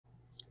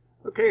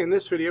Okay, in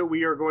this video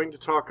we are going to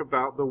talk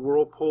about the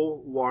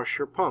Whirlpool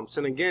washer pumps.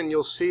 And again,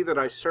 you'll see that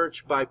I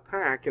search by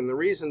pack, and the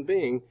reason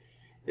being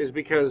is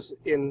because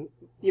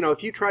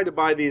if you try to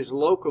buy these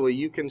locally,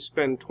 you can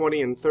spend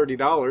 $20 and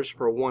 $30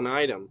 for one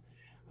item.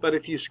 But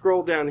if you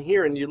scroll down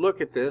here and you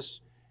look at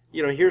this,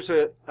 here's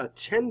a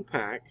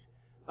 10-pack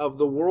of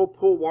the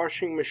Whirlpool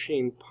washing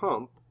machine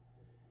pump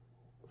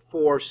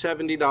for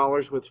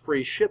 $70 with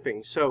free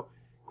shipping. So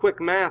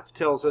quick math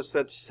tells us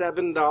that's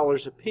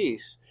 $7 a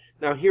piece.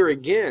 Now here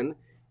again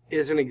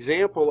is an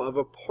example of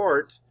a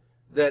part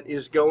that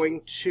is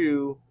going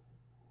to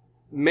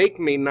make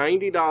me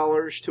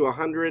 $90 to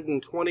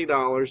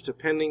 $120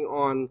 depending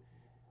on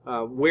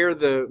where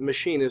the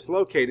machine is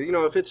located.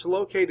 If it's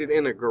located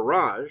in a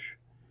garage,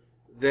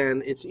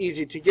 then it's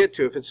easy to get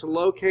to. If it's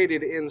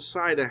located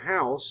inside a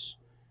house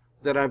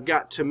that I've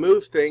got to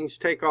move things,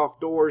 take off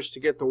doors to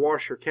get the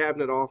washer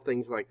cabinet off,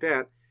 things like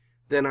that,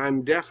 then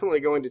I'm definitely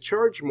going to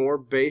charge more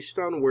based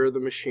on where the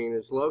machine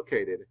is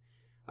located.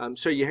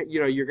 So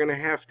you're going to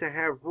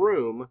have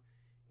room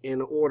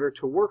in order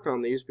to work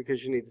on these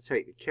because you need to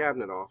take the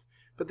cabinet off.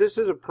 But this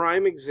is a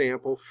prime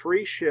example: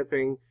 free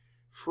shipping,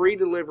 free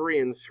delivery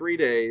in 3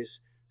 days,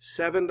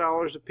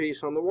 $7 a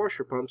piece on the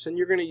washer pumps, and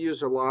you're going to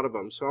use a lot of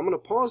them. So I'm going to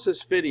pause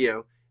this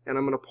video and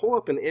I'm going to pull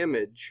up an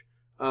image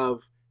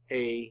of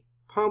a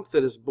pump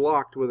that is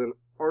blocked with an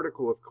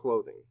article of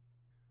clothing.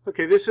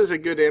 Okay, this is a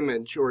good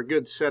image, or a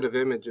good set of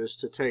images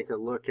to take a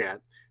look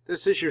at.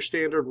 This is your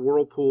standard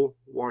Whirlpool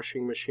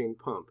washing machine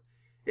pump.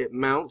 It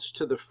mounts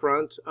to the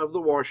front of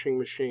the washing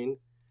machine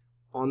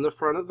on the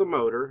front of the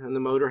motor, and the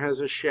motor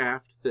has a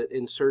shaft that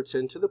inserts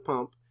into the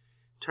pump,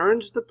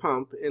 turns the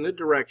pump in a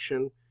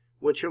direction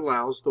which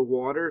allows the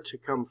water to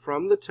come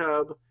from the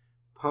tub,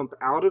 pump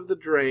out of the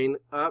drain,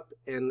 up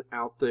and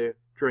out the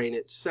drain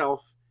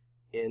itself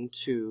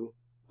into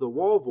the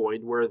wall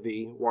void where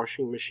the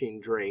washing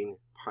machine drain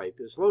pipe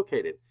is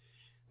located.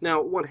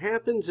 Now what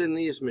happens in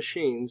these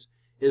machines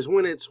is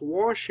when it's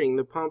washing,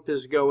 the pump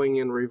is going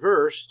in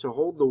reverse to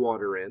hold the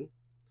water in,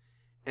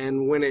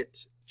 and when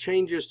it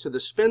changes to the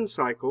spin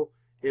cycle,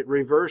 it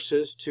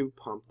reverses to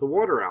pump the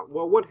water out.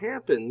 Well, what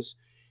happens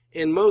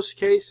in most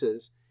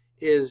cases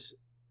is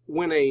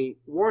when a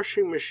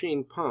washing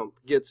machine pump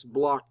gets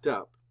blocked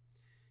up,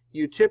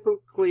 you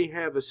typically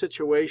have a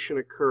situation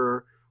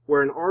occur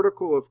where an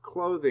article of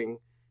clothing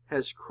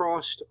has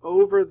crossed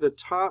over the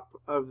top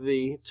of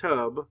the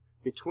tub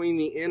between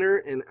the inner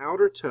and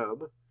outer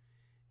tub,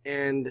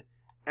 and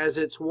as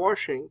it's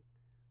washing,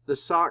 the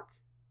sock,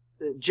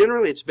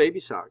 generally it's baby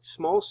socks,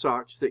 small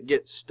socks that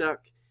get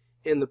stuck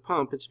in the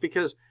pump. It's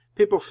because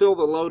people fill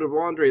the load of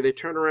laundry, they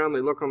turn around,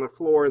 they look on the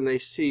floor, and they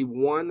see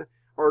one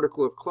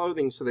article of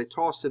clothing, so they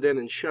toss it in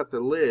and shut the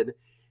lid,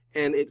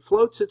 and it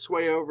floats its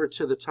way over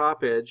to the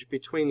top edge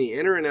between the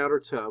inner and outer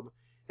tub,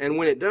 and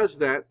when it does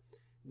that,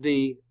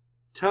 the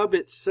tub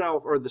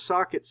itself, or the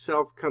sock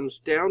itself, comes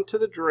down to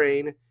the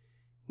drain.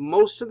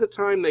 Most of the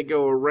time they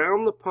go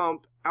around the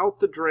pump, out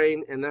the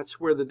drain, and that's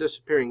where the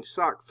disappearing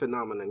sock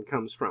phenomenon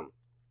comes from.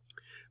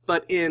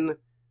 But in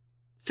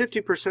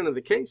 50% of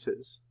the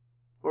cases,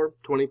 or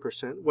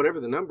 20%, whatever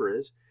the number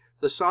is,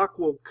 the sock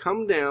will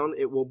come down,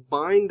 it will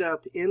bind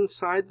up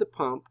inside the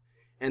pump,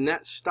 and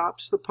that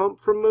stops the pump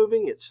from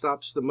moving, it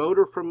stops the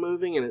motor from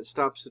moving, and it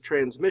stops the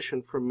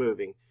transmission from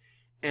moving.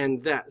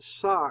 And that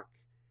sock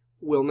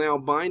will now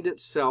bind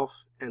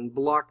itself and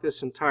block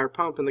this entire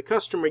pump, and the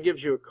customer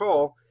gives you a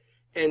call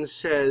and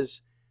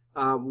says,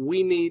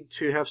 we need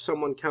to have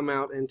someone come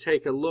out and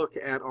take a look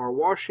at our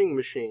washing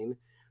machine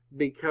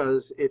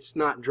because it's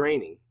not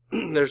draining.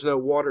 There's no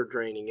water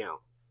draining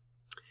out.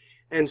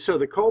 And so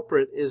the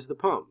culprit is the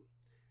pump,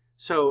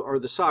 or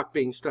the sock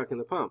being stuck in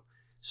the pump.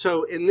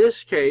 So in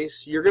this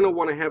case, you're going to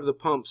want to have the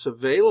pumps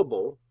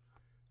available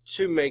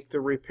to make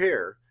the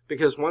repair,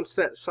 because once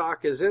that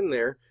sock is in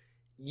there,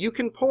 you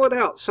can pull it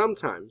out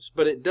sometimes,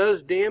 but it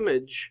does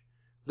damage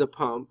the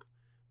pump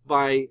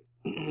by,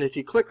 if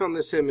you click on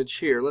this image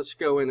here, let's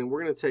go in and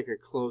we're going to take a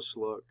close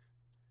look.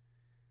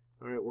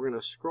 All right, we're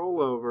going to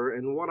scroll over,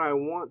 and what I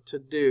want to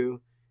do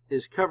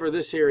is cover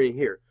this area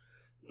here.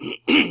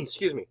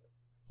 Excuse me.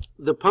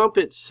 The pump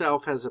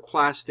itself has a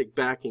plastic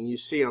backing you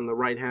see on the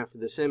right half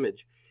of this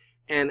image,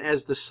 and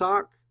as the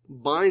sock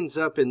binds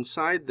up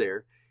inside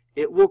there,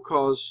 it will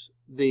cause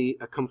a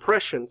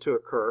compression to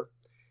occur,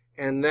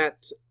 and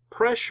that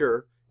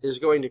pressure is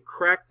going to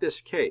crack this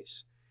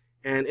case,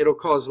 and it'll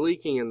cause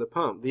leaking in the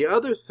pump. The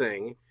other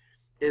thing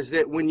is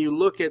that when you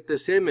look at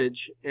this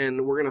image,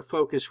 and we're going to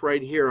focus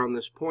right here on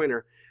this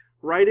pointer,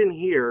 right in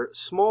here,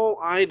 small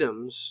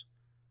items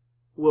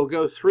will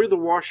go through the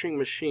washing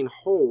machine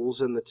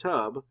holes in the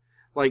tub,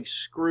 like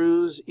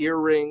screws,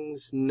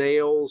 earrings,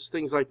 nails,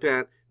 things like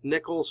that.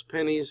 Nickels,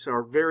 pennies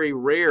are very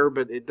rare,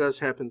 but it does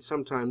happen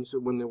sometimes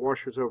when the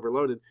washer's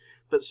overloaded.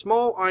 But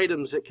small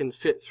items that can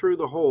fit through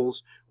the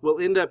holes will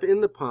end up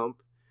in the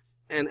pump,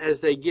 and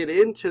as they get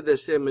into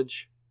this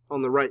image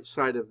on the right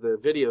side of the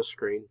video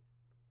screen,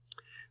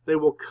 they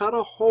will cut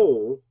a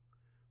hole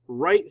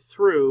right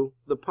through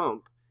the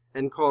pump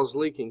and cause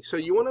leaking. So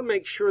you want to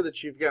make sure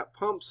that you've got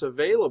pumps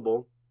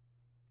available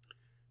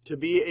to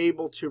be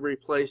able to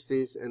replace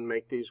these and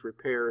make these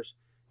repairs.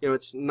 You know,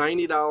 it's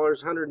 $90,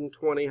 $120,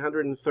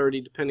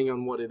 $130, depending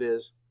on what it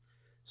is.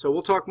 So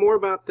we'll talk more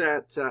about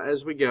that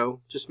as we go.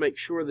 Just make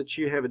sure that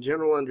you have a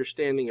general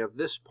understanding of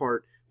this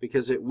part,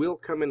 because it will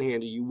come in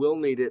handy. You will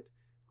need it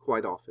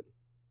quite often.